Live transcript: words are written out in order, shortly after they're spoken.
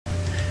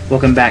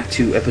Welcome back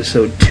to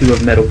episode 2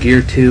 of Metal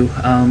Gear 2.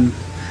 I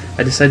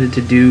decided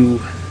to do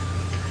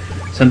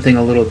something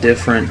a little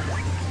different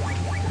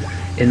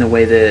in the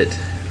way that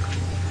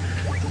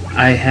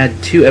I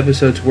had 2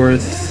 episodes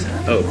worth...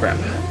 oh crap.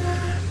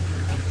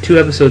 2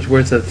 episodes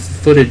worth of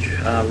footage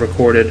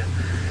recorded,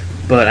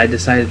 but I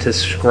decided to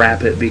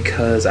scrap it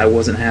because I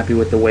wasn't happy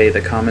with the way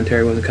the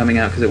commentary wasn't coming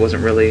out, because it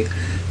wasn't really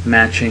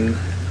matching.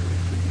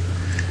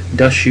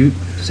 Dust shoot,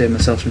 save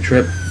myself some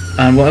trip.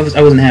 Well,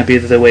 I wasn't happy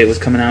with the way it was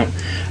coming out.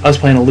 I was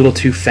playing a little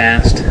too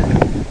fast,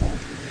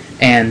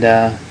 and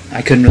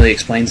I couldn't really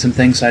explain some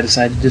things, so I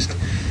decided to just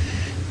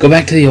go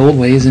back to the old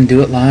ways and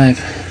do it live.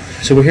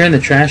 So we're here in the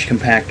trash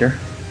compactor,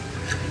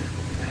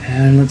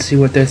 and let's see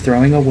what they're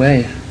throwing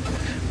away.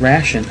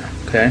 Ration.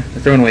 Okay,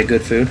 they're throwing away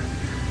good food.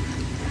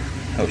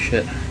 Oh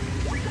shit.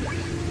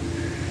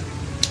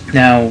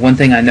 Now, one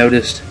thing I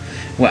noticed,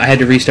 well, I had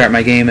to restart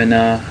my game, and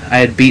I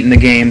had beaten the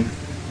game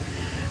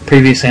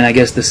previously, and I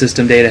guess the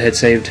system data had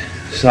saved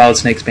Solid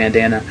Snake's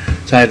bandana,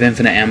 so I have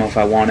infinite ammo if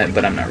I want it,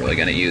 but I'm not really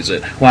going to use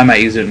it. Well, I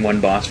might use it in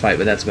one boss fight,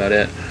 but that's about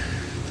it.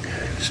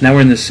 So now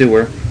we're in the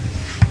sewer,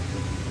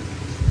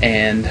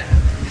 and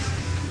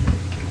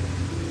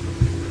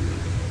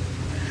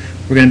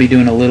we're going to be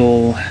doing a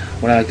little,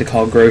 what I like to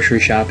call grocery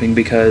shopping,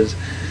 because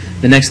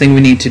the next thing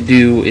we need to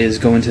do is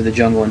go into the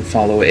jungle and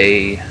follow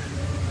a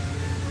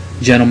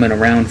gentleman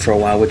around for a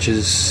while, which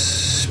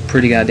is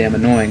pretty goddamn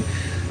annoying.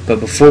 But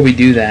before we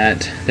do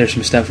that, there's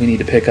some stuff we need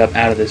to pick up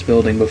out of this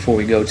building before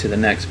we go to the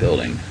next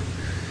building.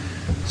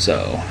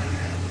 So,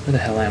 where the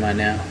hell am I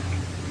now?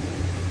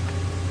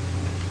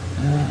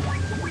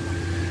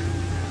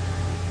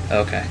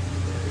 Okay.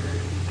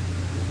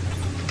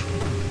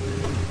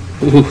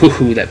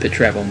 Ooh, that pit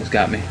trap almost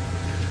got me.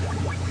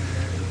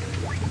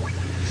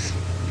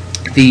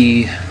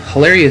 The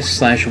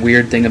hilarious /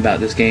 weird thing about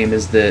this game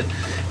is that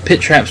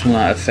pit traps will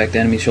not affect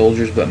enemy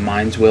soldiers, but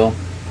mines will.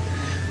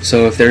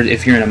 So if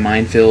you're in a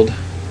minefield,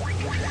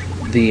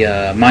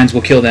 the mines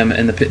will kill them,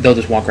 and they'll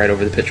just walk right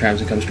over the pit traps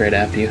and come straight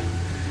after you.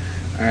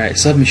 Alright,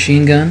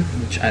 submachine gun,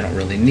 which I don't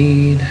really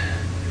need.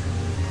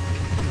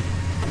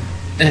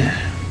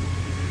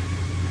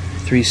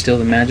 3 is still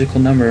the magical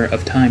number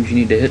of times you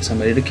need to hit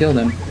somebody to kill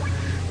them.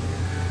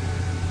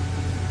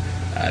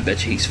 I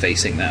bet you he's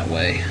facing that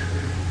way.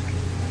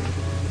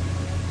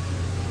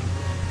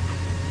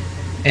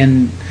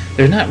 And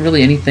there's not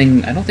really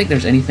anything, I don't think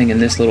there's anything in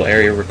this little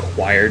area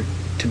required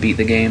to beat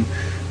the game.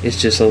 It's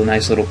just a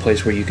nice little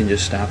place where you can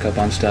just stock up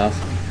on stuff.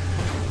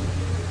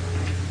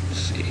 Let's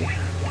see.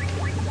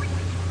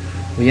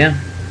 Well, yeah.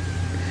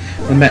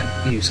 Run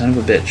back, you son of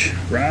a bitch.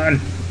 Run!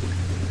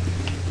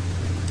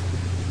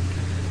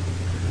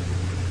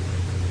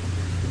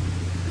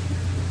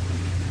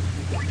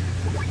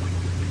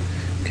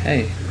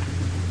 Okay.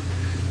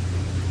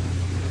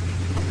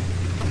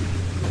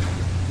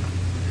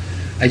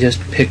 I just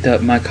picked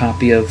up my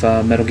copy of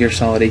Metal Gear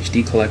Solid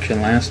HD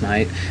Collection last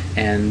night,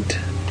 and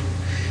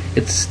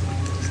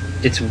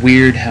it's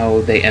weird how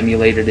they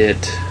emulated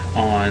it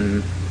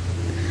on...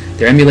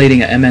 They're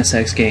emulating a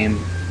MSX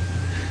game,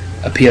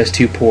 a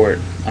PS2 port,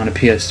 on a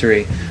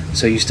PS3,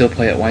 so you still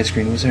play at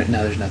widescreen. Was there?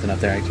 No, there's nothing up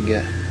there I can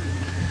get.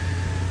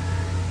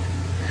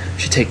 I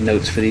should take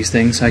notes for these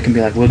things so I can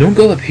be like, well, don't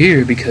go up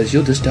here because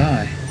you'll just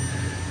die.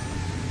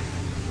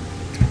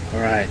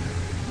 Alright.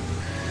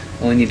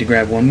 Only need to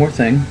grab one more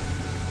thing.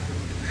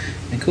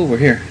 And cool, we're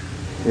here.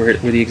 We're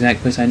the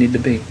exact place I need to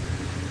be.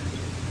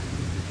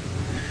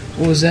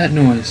 What was that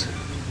noise?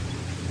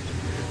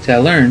 See, I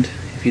learned,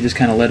 if you just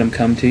kind of let them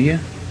come to you,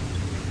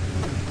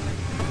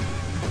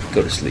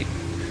 go to sleep.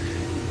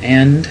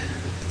 And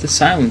the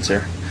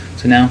silencer.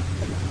 So now,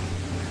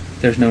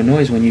 there's no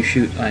noise when you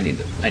shoot. Oh, I need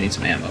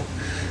some ammo.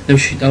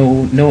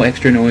 No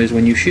extra noise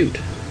when you shoot.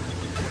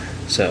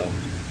 So,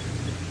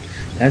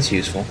 that's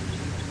useful.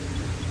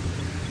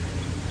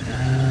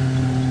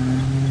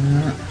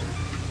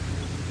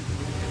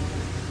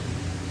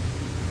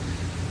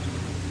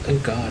 Oh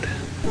god.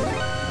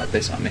 Oh, they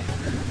saw me.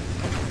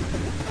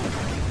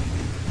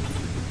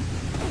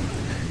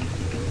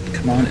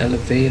 Come on,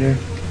 elevator.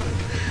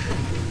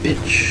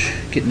 Bitch.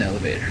 Get in the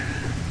elevator.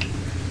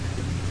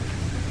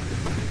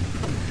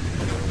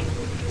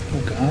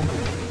 Oh god.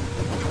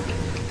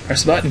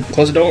 Press the button.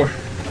 Close the door.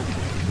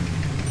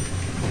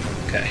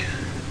 Okay.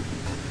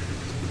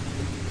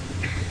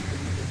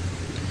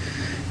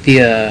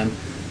 The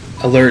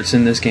alerts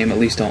in this game at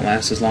least don't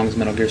last as long as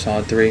Metal Gear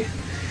Solid 3.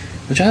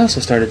 Which I also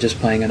started just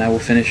playing, and I will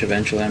finish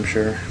eventually, I'm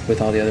sure, with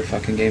all the other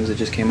fucking games that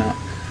just came out.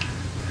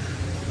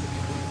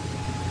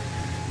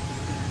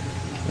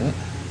 But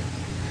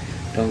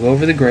don't go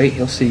over the grate,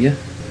 he'll see you.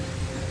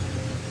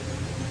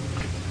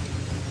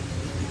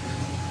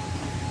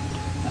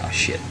 Oh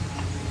shit.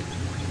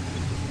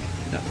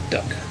 No,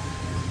 duck.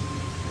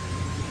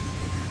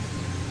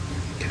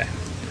 Okay.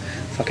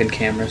 Fucking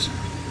cameras.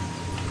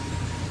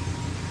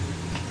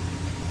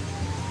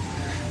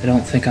 I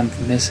don't think I'm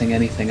missing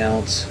anything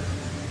else.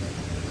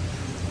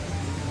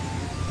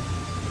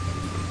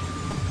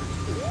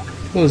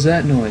 What was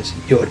that noise?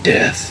 Your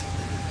death.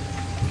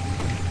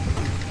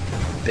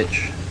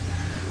 Bitch.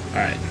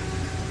 Alright.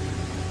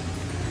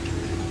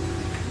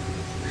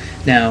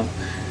 Now,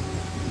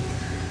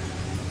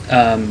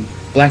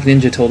 Black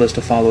Ninja told us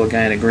to follow a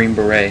guy in a green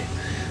beret.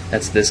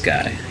 That's this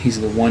guy. He's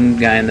the one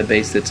guy in the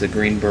base that's a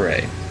green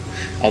beret.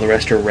 All the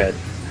rest are red.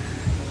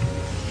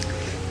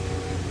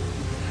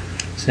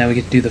 So now we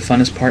get to do the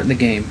funnest part in the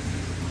game.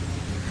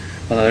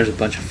 Although there's a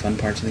bunch of fun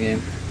parts in the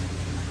game.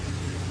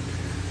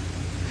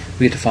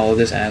 We get to follow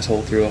this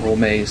asshole through a whole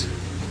maze.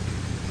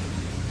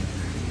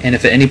 And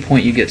if at any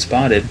point you get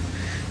spotted,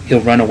 he'll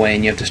run away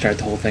and you have to start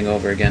the whole thing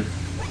over again.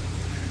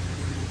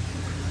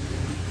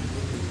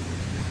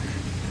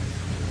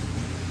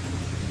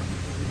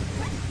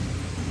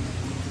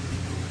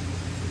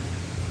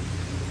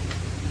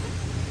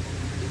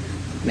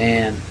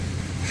 Man,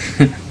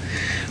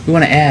 we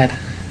want to add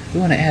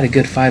a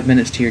good 5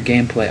 minutes to your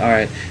gameplay. All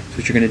right, that's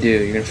what you're gonna do.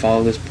 You're gonna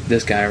follow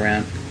this guy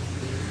around.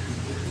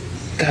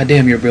 God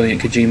damn, you're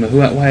brilliant, Kojima.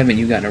 Why haven't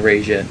you gotten a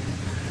raise yet?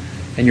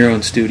 In your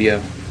own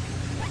studio.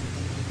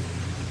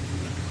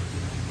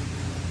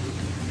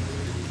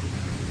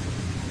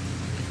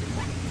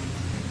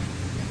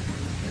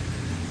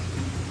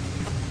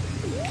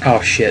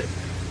 Oh shit.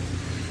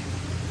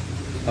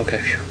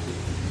 Okay.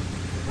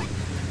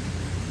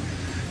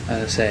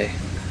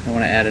 I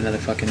want to add another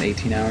fucking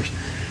 18 hours.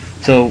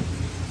 So,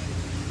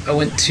 I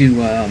went to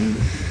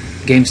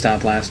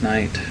GameStop last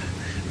night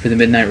for the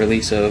midnight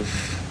release of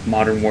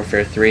Modern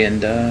Warfare 3,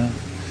 and there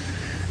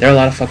are a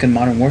lot of fucking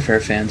Modern Warfare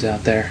fans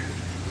out there.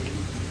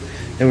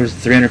 There was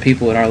 300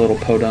 people at our little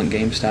podunk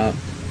GameStop.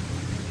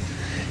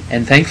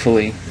 And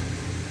thankfully,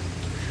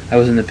 I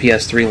was in the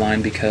PS3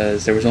 line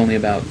because there was only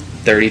about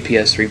 30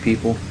 PS3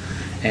 people,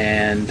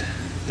 and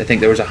I think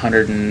there was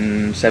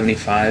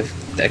 175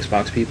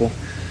 Xbox people.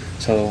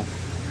 So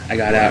I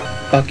got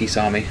out. Bucky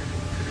saw me.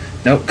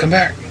 Nope, come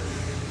back.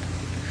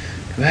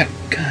 Come back.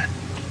 God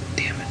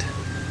damn it.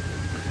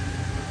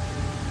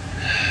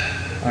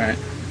 Alright.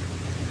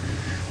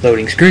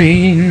 Loading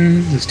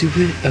screen. Let's do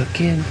it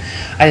again.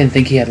 I didn't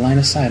think he had line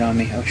of sight on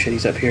me. Oh shit,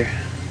 he's up here.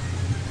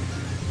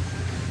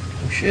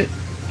 Oh shit.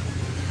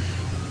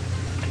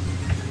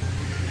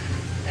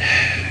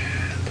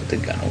 Put the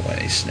gun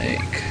away,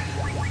 Snake.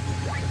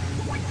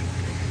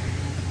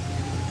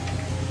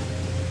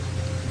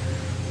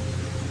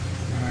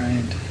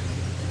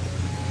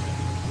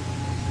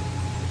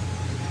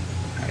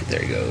 Alright,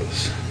 there he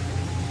goes.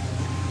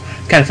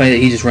 It's kind of funny that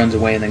he just runs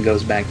away and then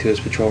goes back to his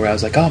patrol route. I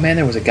was like, oh man,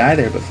 there was a guy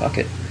there, but fuck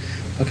it.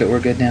 Fuck it, we're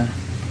good now.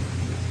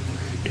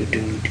 Do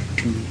do do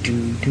do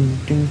do do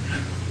do.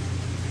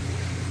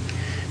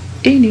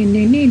 Dee dee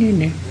dee dee dee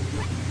dee.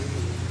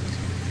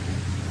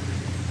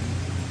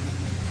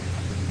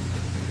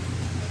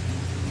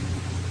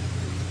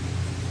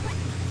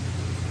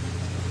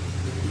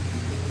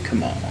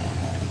 Come on.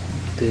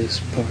 This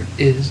part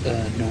is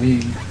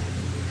annoying.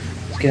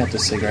 Let's get out the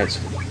cigarettes.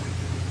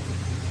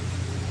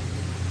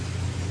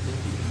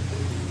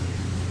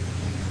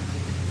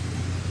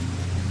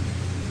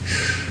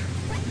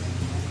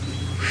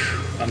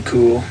 I'm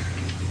cool.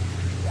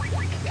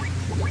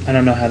 I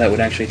don't know how that would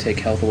actually take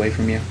health away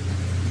from you.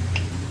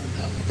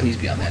 Oh, please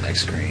be on that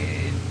next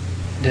screen.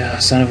 Duh,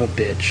 son of a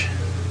bitch.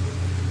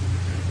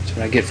 That's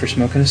what I get for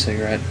smoking a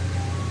cigarette.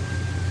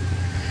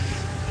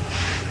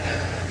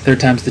 Third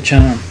time's the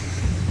charm.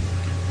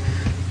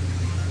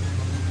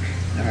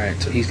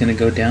 Alright, so he's gonna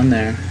go down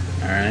there.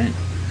 Alright.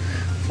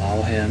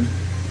 Follow him.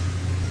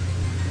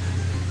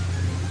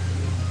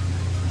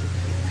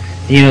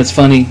 You know, it's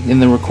funny, in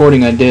the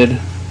recording I did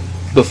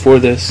before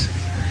this,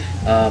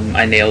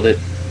 I nailed it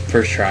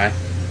first try. I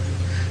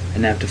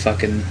didn't have to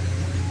fucking...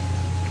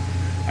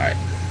 Alright.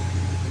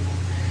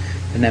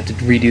 Didn't have to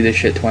redo this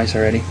shit twice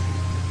already.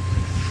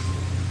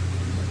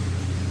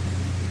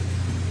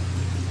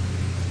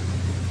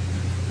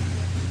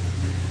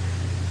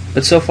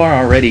 But so far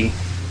already,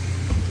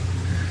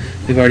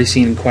 we've already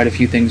seen quite a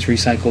few things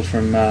recycled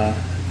from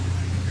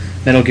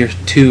Metal Gear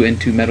 2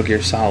 into Metal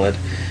Gear Solid,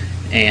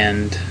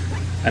 and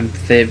I'm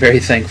very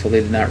thankful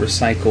they did not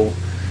recycle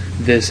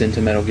this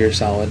into Metal Gear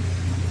Solid.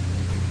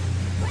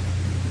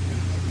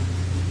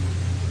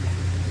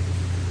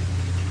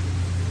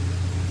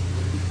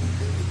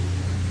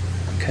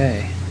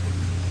 Okay.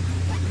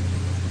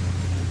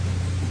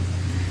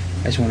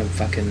 I just want to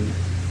fucking...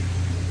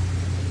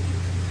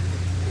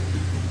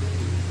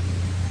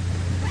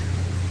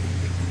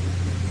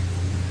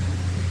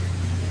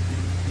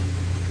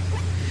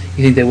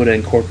 You think they would have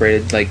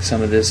incorporated like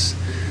some of this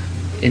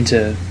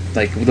into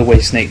like the way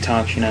Snake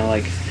talks, you know,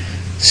 like,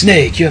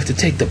 Snake, you have to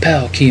take the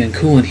PAL key and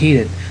cool and heat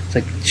it. It's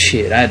like,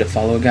 shit, I had to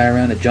follow a guy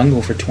around a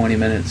jungle for 20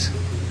 minutes.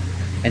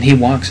 And he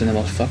walks in the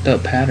most fucked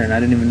up pattern. I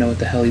didn't even know what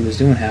the hell he was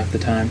doing half the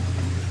time.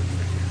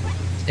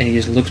 And he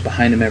just looks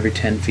behind him every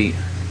 10 feet.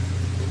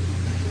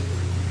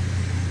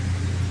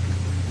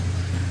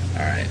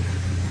 Alright.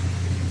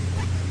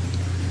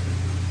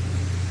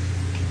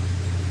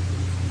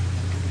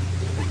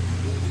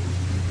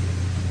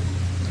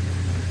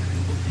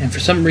 And for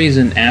some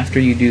reason, after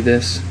you do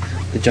this,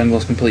 the jungle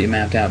is completely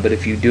mapped out. But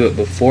if you do it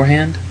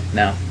beforehand,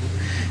 no.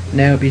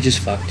 Nope, you're just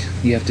fucked.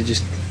 You have to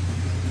just...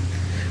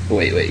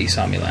 Wait, you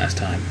saw me last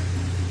time.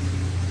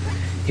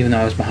 Even though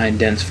I was behind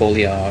dense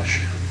foliage.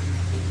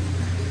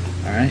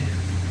 Alright.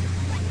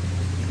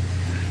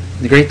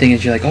 The great thing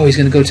is you're like, oh, he's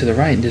going to go to the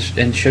right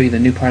and show you the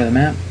new part of the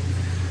map.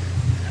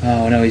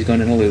 Oh no, he's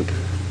going in a loop.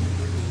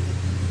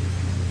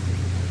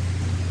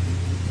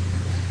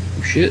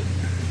 Oh shit.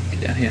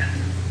 Get down here.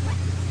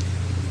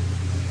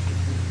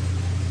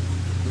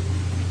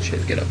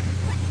 Shit, get up.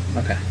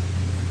 Okay.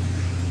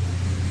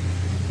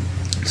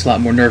 It's a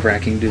lot more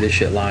nerve-wracking to do this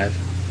shit live.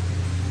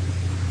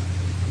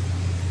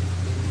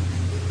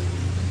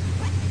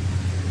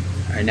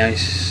 Alright, now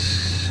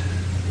he's...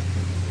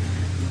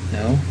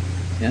 No?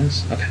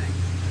 Yes? Okay.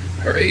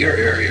 Hurry.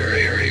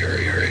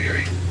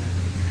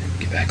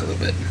 Get back a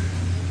little bit.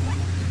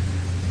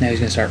 Now he's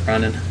gonna start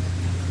running.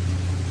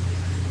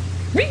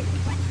 Whee!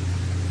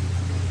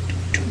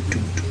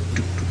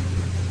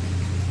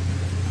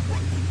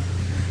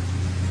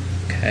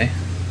 Okay.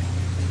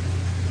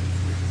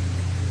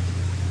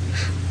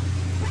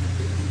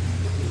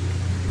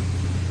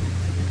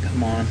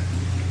 Come on.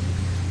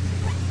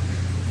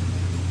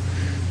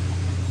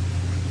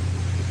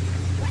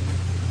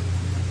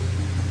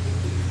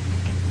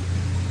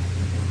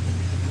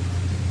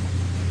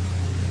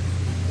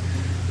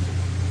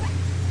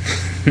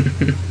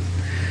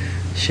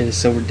 Shit is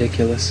so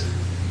ridiculous.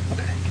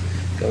 Okay.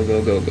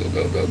 Go.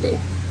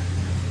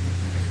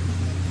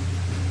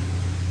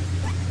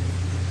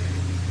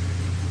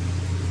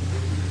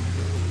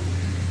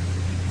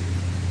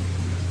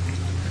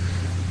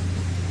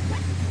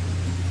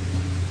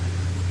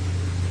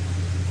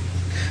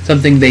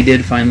 Something they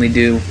did finally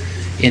do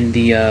in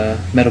the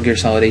Metal Gear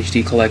Solid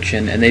HD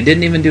collection, and they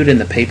didn't even do it in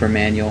the paper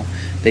manual,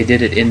 they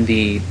did it in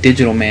the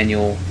digital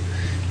manual,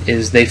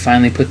 is they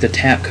finally put the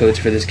tap codes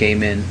for this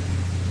game in.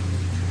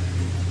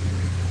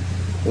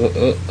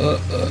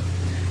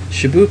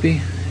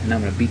 Shaboopy. And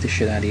I'm gonna beat the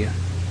shit out of you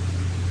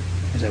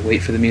as I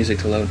wait for the music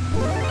to load.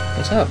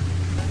 What's up?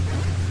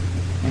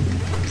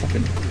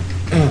 Fucking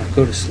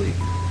go to sleep.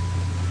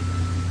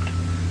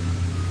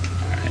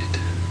 Alright.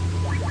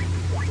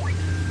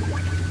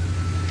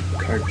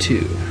 Card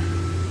 2.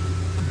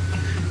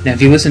 Now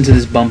if you listen to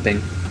this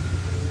bumping,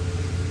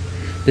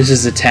 this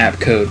is the tap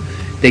code.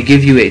 They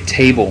give you a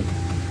table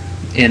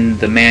in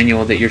the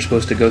manual that you're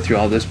supposed to go through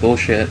all this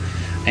bullshit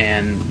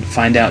and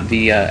find out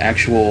the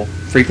actual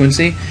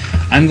frequency.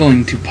 I'm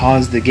going to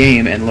pause the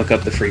game and look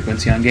up the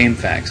frequency on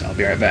GameFAQs. I'll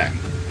be right back.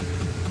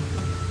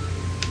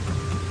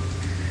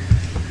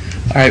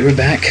 Alright, we're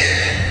back.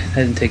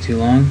 That didn't take too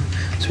long.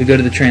 So we go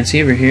to the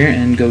transceiver here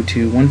and go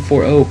to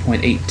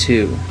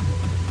 140.82.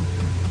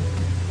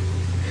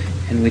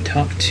 And we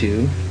talk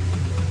to...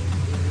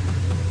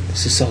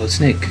 This is Solid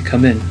Snake.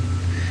 Come in.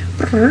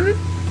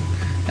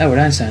 Albert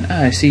Einstein.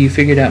 Ah, I see you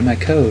figured out my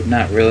code.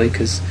 Not really,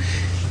 because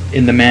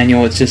in the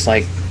manual it's just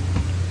like,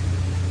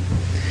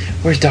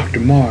 where's Dr.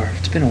 Marv?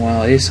 It's been a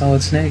while, eh,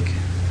 Solid Snake?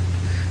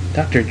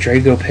 Dr.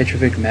 Drago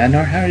Petrovic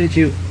Madnar? How did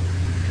you...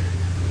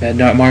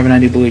 Madnar, Marv and I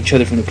knew each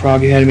other from the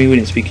Prague Academy. We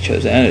didn't speak each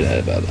other's...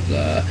 Blah, blah,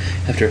 blah.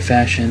 After a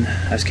fashion,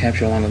 I was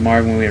captured along with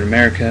Marv when we were in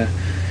America.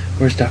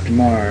 Where's Dr.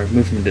 Marv?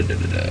 Moved from...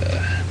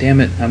 Damn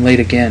it, I'm late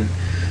again.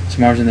 So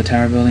Marv's in the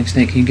tower building.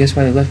 Snake, can you guess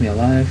why they left me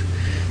alive?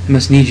 They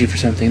must need you for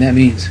something. That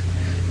means...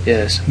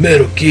 Yes,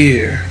 Metal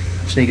Gear.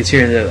 Snake, it's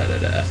here.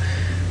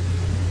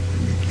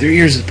 3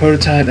 years of the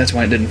prototype. That's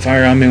why it didn't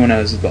fire on me when I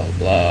was blah blah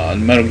blah.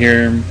 Metal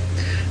Gear,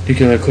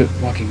 nuclear equipped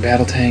walking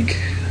battle tank.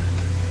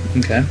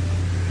 Okay.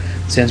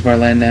 Zanzibar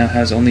land now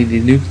has only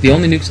the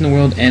only nukes in the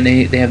world, and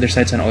they have their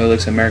sights on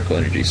Oilix and Miracle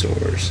Energy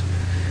Source.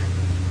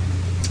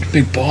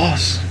 Big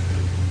boss.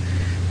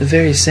 The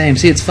very same.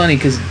 See, it's funny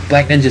because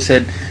Black Ninja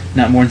said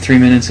not more than 3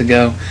 minutes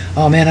ago,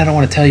 "Oh man, I don't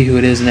want to tell you who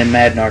it is," and then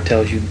Madnar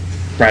tells you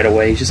right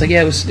away. He's just like,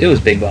 "Yeah, it was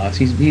Big Boss.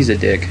 He's a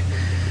dick.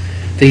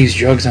 They use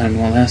drugs on him,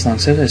 won't last long,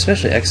 so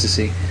especially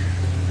ecstasy."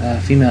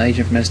 Female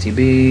agent from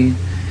STB.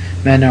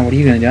 Madnar, what are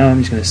you gonna do? Oh, I'm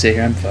just gonna sit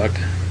here. I'm fucked.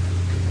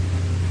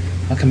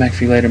 I'll come back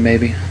for you later,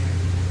 maybe.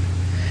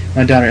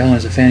 My daughter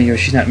Eleanor's a fan of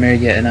yours. She's not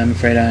married yet, and I'm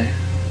afraid I...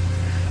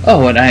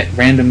 Oh, and I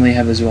randomly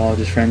have a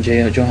zoologist friend,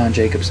 Johan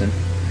Jacobson.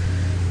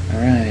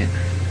 Alright.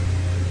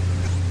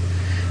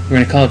 We're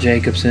gonna call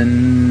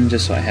Jacobson,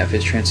 just so I have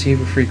his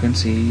transceiver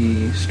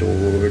frequency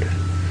stored.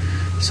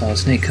 Solid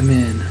Snake, come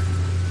in.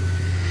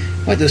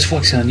 Why does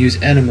Foxhound use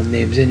animal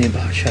names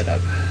anyway? Shut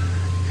up.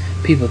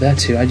 People,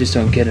 that's who. I just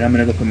don't get it. I'm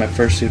gonna go put my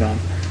fursuit on.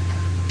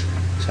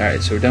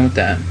 Alright, so we're done with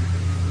that.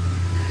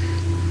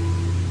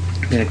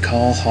 I'm gonna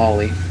call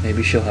Holly.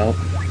 Maybe she'll help.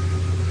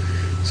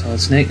 Solid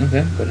Snake,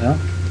 okay, good help.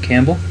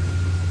 Campbell.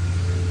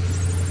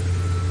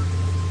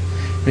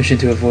 Mission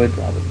to avoid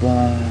blah blah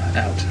blah.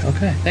 Out.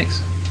 Okay,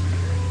 thanks.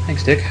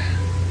 Thanks, Dick.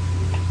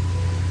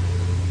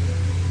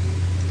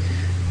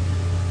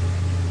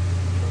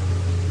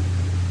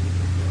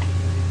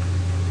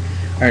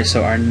 Alright,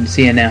 so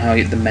seeing now how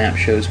the map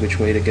shows which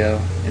way to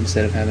go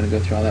instead of having to go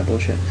through all that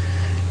bullshit.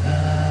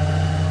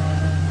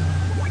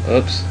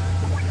 Oops.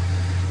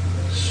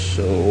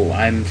 So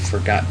I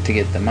forgot to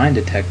get the mine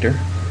detector.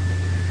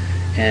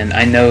 And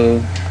I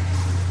know...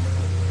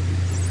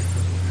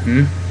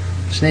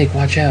 Snake,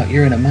 watch out.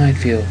 You're in a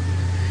minefield.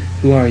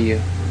 Who are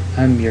you?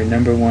 I'm your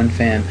 #1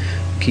 fan.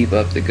 Keep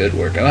up the good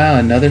work. Wow,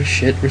 another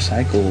shit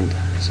recycled.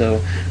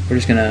 So we're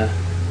just gonna...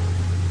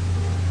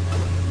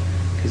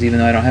 Because even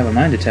though I don't have a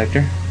mine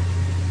detector,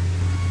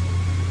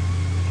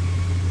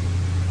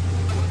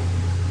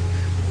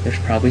 there's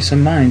probably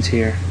some mines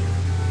here.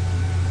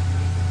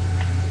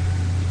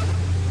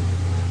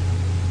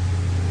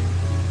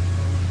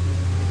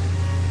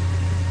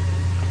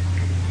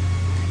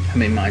 How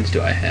many mines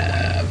do I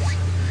have?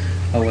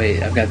 Oh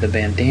wait, I've got the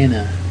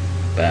bandana,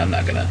 but I'm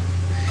not gonna...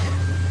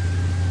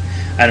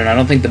 I don't know, I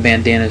don't think the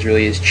bandana is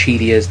really as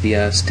cheaty as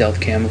the stealth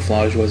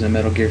camouflage was in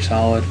Metal Gear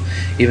Solid,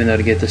 even though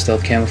to get the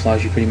stealth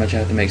camouflage you pretty much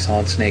have to make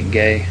Solid Snake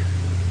gay.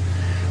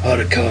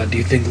 Otacon, do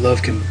you think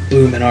love can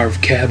bloom in our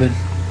cabin?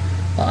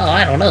 Well,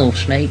 I don't know,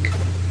 Snake.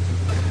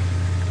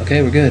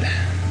 Okay, we're good.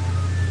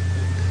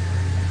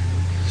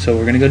 So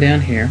we're gonna go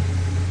down here.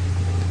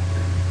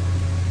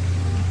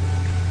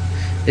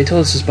 They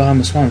told us this bottom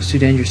of the swamp is too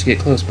dangerous to get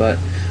close, but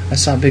I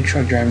saw a big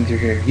truck driving through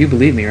here. You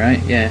believe me,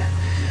 right? Yeah.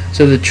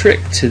 So the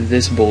trick to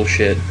this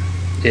bullshit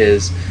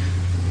is,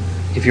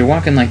 if you're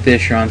walking like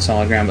this, you're on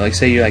solid ground, but like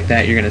say you're like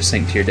that, you're gonna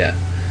sink to your death.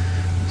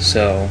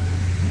 So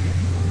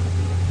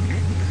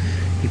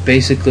you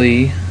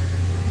basically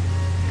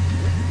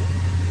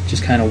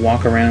just kind of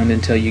walk around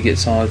until you get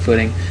solid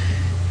footing.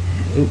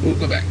 Ooh,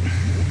 go back.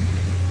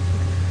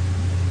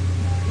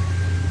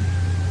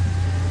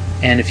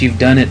 And if you've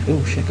done it,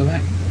 oh shit, go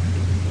back.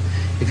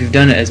 If you've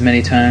done it as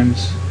many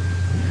times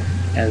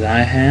as I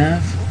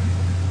have,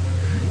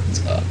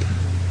 it's up.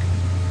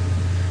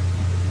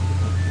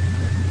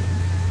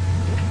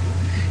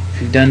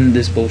 If you've done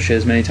this bullshit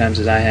as many times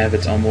as I have,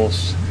 it's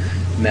almost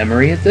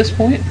memory at this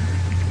point?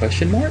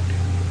 Question mark?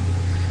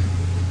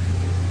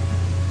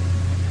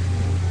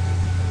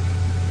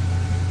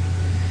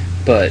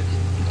 But,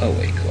 oh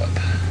wait, go up.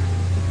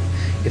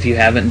 If you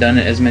haven't done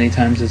it as many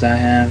times as I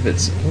have,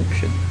 it's, oh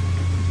shit.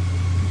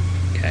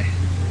 Okay.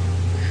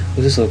 What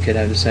does this little kid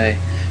have to say?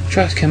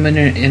 Trucks come in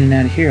and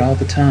out of here all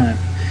the time.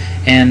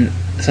 And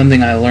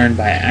something I learned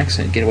by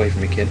accident, get away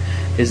from me kid,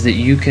 is that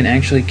you can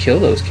actually kill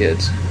those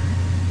kids.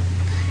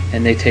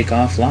 And they take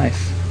off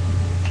life.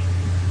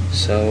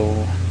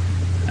 So,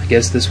 I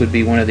guess this would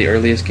be one of the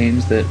earliest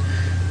games that...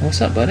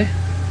 What's up, buddy?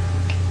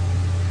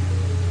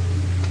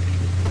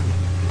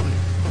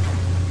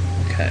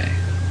 Okay.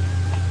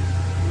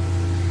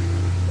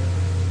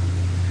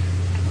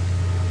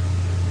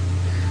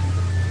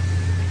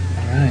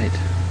 Alright.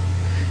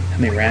 How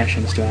many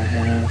rations do I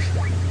have?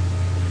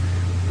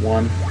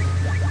 1.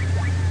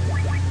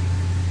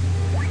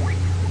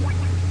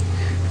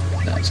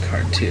 That's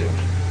card 2.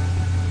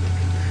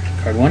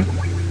 Card 1.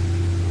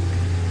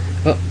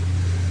 Oh.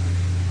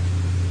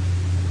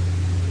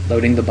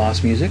 Loading the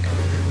boss music.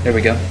 There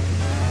we go.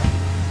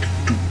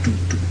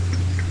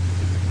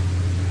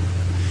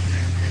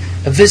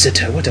 A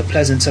visitor, what a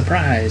pleasant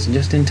surprise. And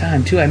just in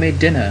time, too, I made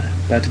dinner.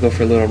 About to go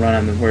for a little run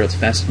on the world's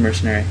fastest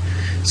mercenary.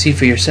 See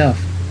for yourself.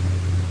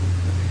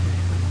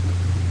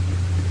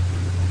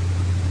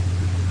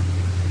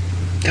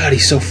 God,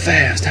 he's so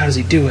fast. How does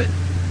he do it?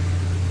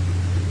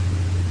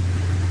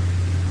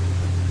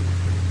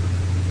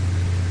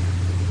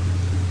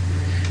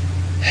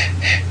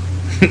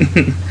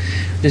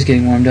 Just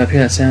getting warmed up.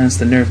 Hear that sound? It's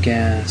the nerve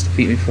gas.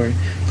 Defeat me for it.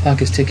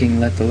 Clock is ticking.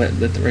 Let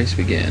the race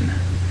begin.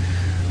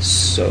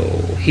 So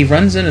he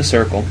runs in a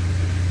circle.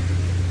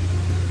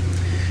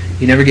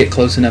 You never get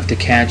close enough to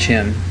catch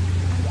him.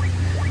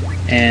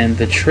 And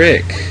the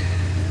trick,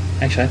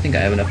 actually I think I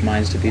have enough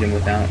mines to beat him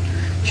without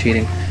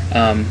cheating.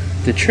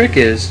 The trick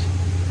is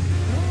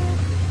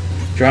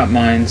drop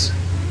mines,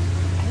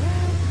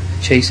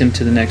 chase him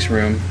to the next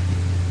room,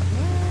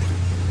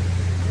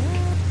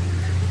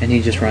 and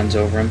he just runs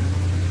over him.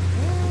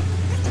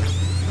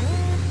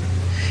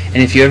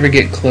 And if you ever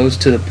get close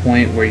to the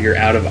point where you're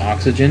out of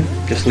oxygen,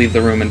 just leave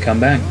the room and come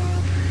back.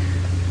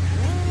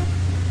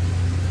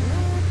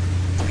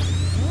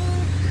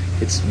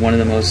 It's one of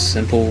the most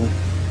simple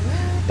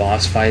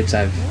boss fights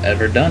I've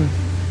ever done.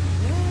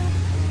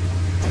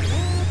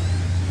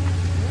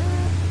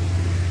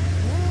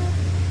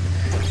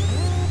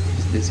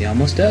 Is he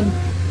almost dead?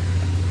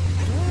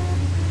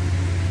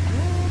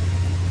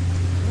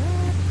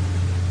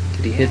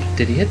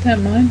 Did he hit that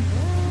mine?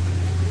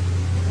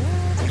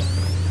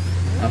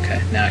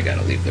 Okay, now I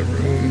gotta leave the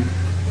room.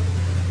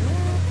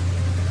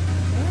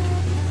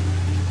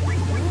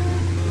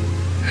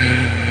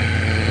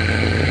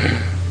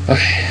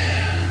 Okay.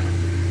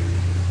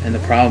 And the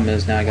problem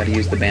is now I gotta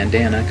use the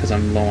bandana because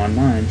I'm low on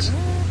mines.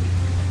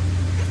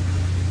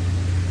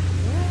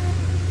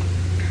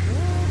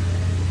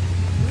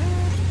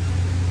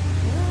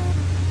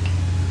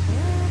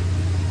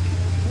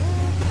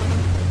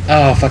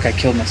 Oh, fuck, I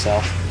killed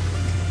myself.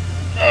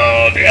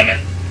 Oh, damn it.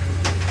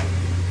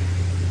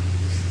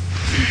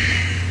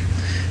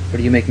 Or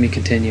do you make me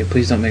continue?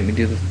 Please don't make me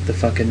do the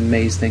fucking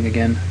maze thing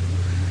again.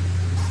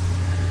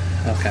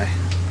 Okay.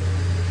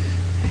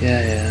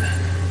 Yeah.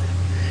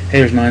 Hey,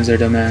 there's mines there,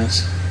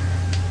 dumbass.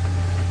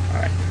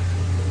 Alright.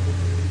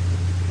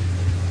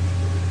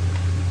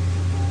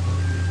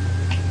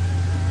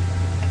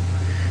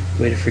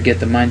 Way to forget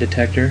the mine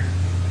detector.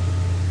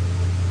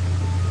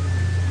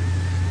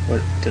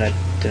 What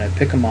did I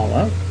pick them all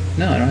up?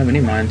 No, I don't have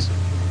any mines.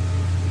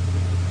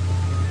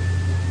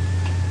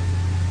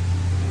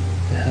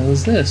 The hell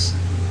is this?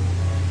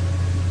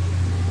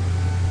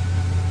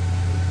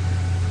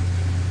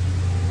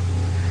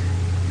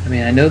 I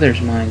mean, I know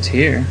there's mines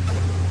here.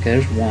 Okay,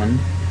 there's 1,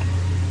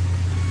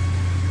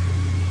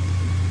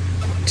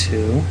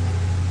 2,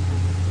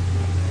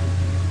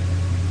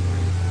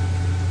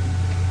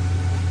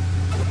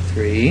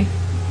 3.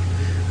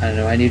 I don't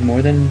know, I need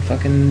more than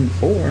fucking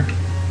 4.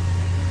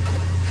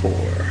 4,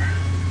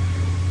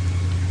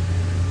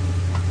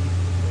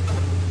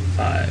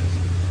 5,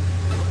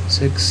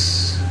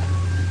 6,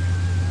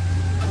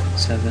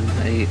 7,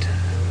 8,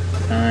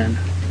 9.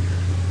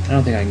 I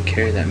don't think I can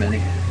carry that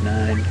many.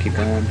 9, keep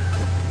going.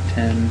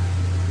 10,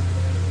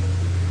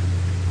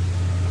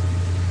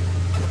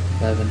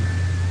 11.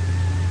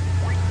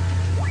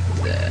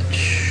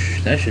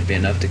 That should be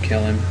enough to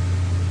kill him.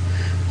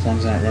 As long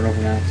as I don't run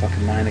over my own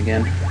fucking mine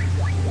again.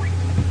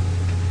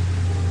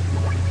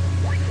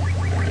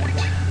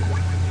 Alright.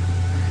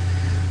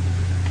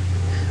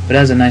 But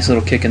as a nice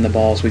little kick in the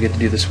balls, we get to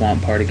do the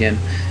swamp part again.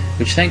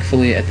 Which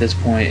thankfully at this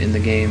point in the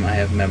game I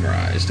have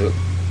memorized. Oh,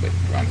 wait,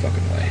 wrong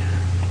fucking way.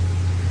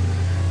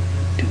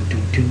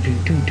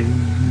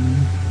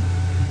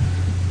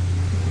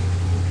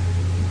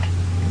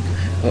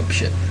 Oh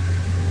shit.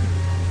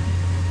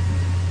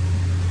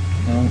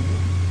 No.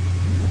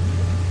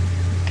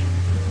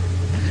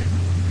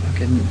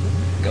 Fucking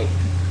go.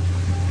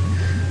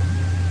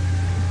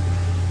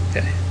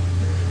 Okay.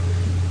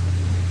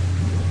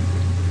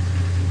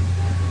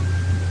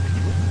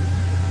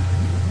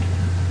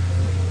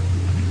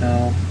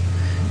 No.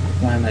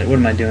 What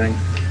am I doing?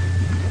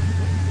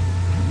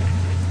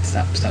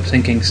 Stop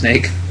sinking,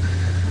 snake.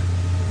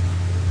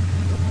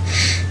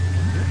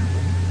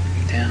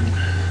 Down.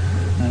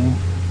 No.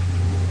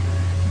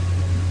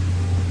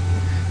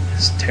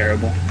 It's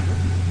terrible.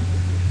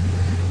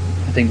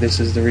 I think this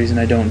is the reason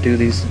I don't do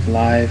these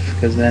live,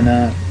 because then,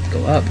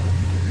 go up.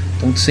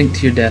 Don't sink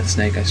to your death,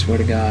 snake, I swear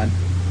to God.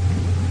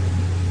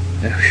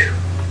 That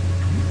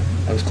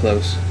was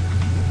close.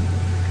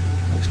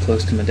 I was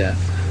close to my death.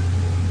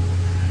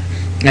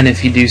 And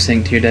if you do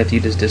sink to your death, you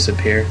just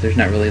disappear. There's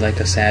not really like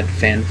a sad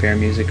fanfare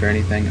music or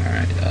anything.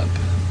 Alright, up.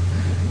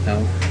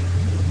 No.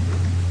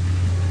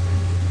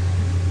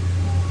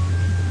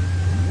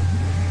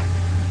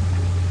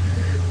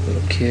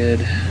 Little kid.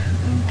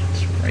 No,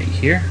 it's right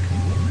here.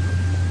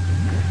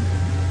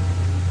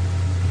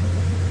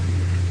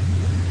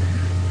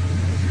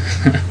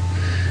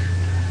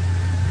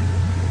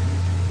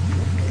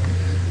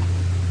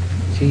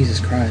 Jesus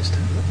Christ.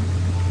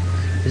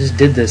 I just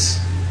did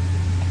this.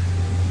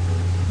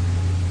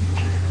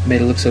 Made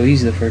it look so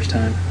easy the first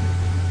time.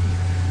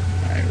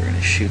 Alright, we're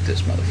gonna shoot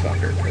this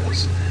motherfucker,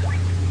 because...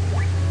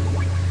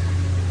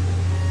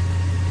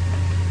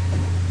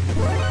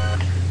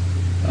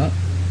 Oh,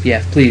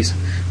 yeah, please.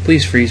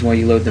 Please freeze while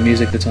you load the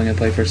music that's only gonna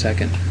play for a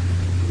second.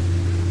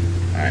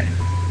 Alright.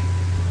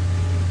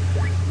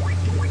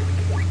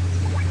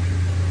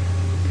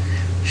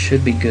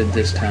 Should be good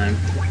this time.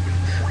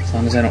 As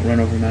long as I don't run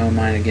over my own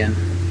mine again.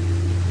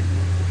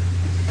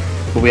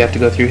 But we have to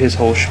go through his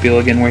whole spiel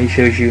again where he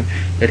shows you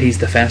that he's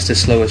the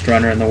fastest, slowest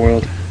runner in the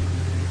world.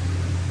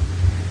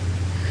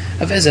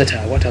 A visitor,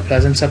 what a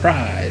pleasant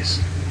surprise.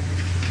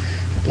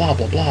 Blah,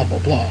 blah, blah, blah,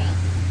 blah.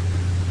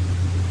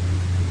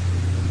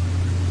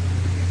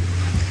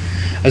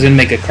 I was going to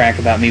make a crack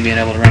about me being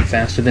able to run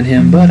faster than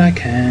him, but I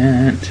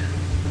can't.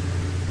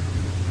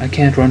 I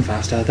can't run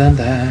faster than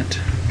that.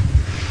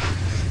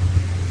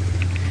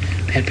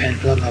 Pant, pant,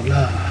 blah, blah,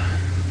 blah.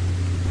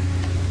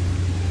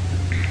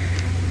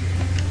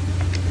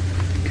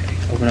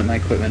 Open up my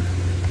equipment.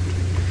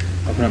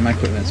 Open up my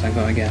equipment so I can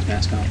put my gas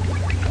mask on.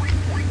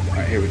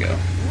 Alright, here we go.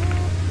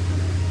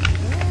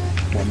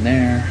 One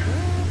there.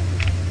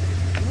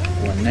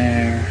 One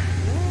there.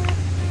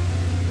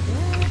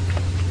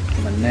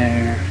 One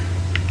there.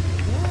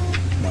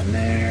 One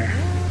there.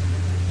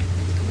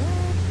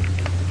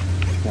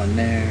 One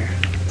there.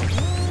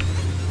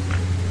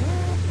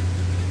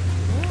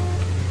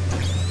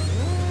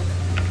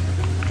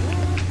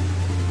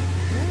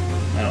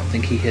 I don't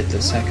think he hit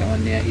the second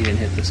one. Yeah, he didn't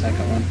hit the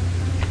second one.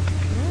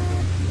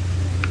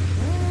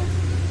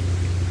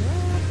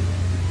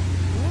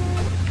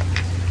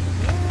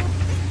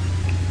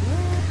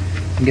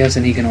 I'm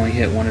guessing he can only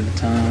hit one at a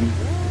time.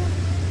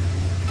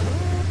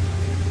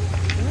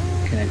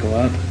 Can I go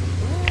up?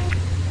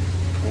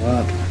 Go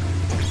up.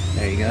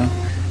 There you go.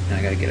 Now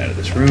I gotta get out of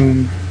this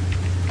room.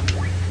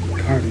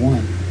 Card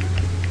 1.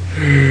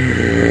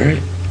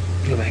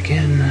 Go back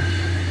in.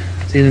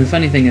 See, the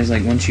funny thing is,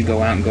 like, once you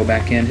go out and go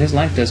back in, his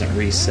life doesn't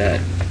reset.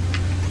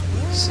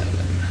 7.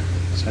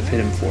 So I've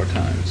hit him 4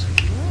 times.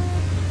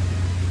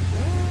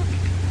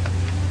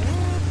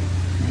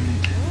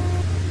 Right.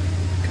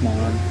 Come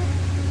on.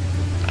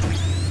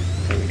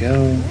 There we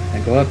go.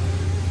 Now go up.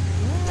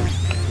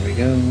 There we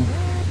go.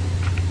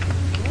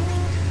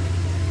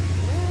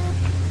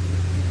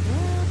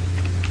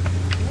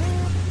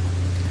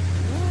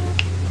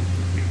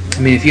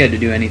 I mean, if you had to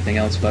do anything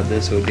else about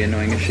this, it would be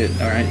annoying as shit.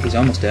 Alright, he's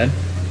almost dead.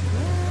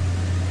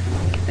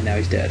 And now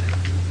he's dead.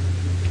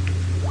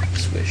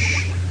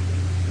 Swish.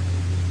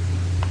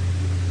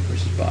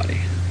 Where's his body?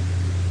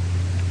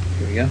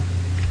 Here we go.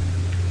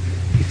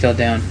 He fell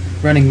down.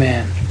 Running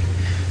Man.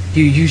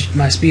 You used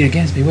my speed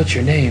against me. What's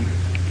your name?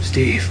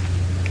 Steve.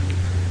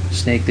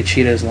 Snake, the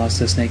cheetah has lost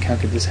the snake. How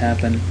could this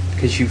happen?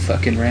 Because you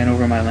fucking ran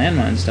over my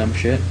landmines, dumb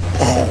shit.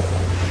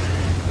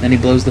 Then he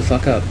blows the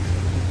fuck up.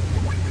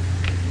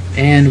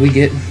 And we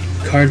get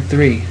card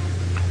 3.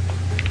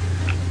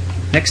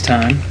 Next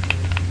time,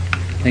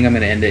 I think I'm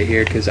going to end it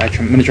here because I'm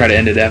going to try to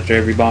end it after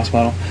every boss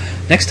battle.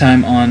 Next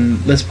time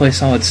on Let's Play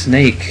Solid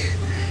Snake,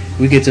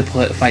 we get to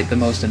fight the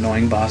most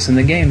annoying boss in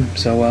the game.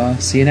 So,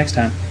 see you next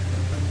time.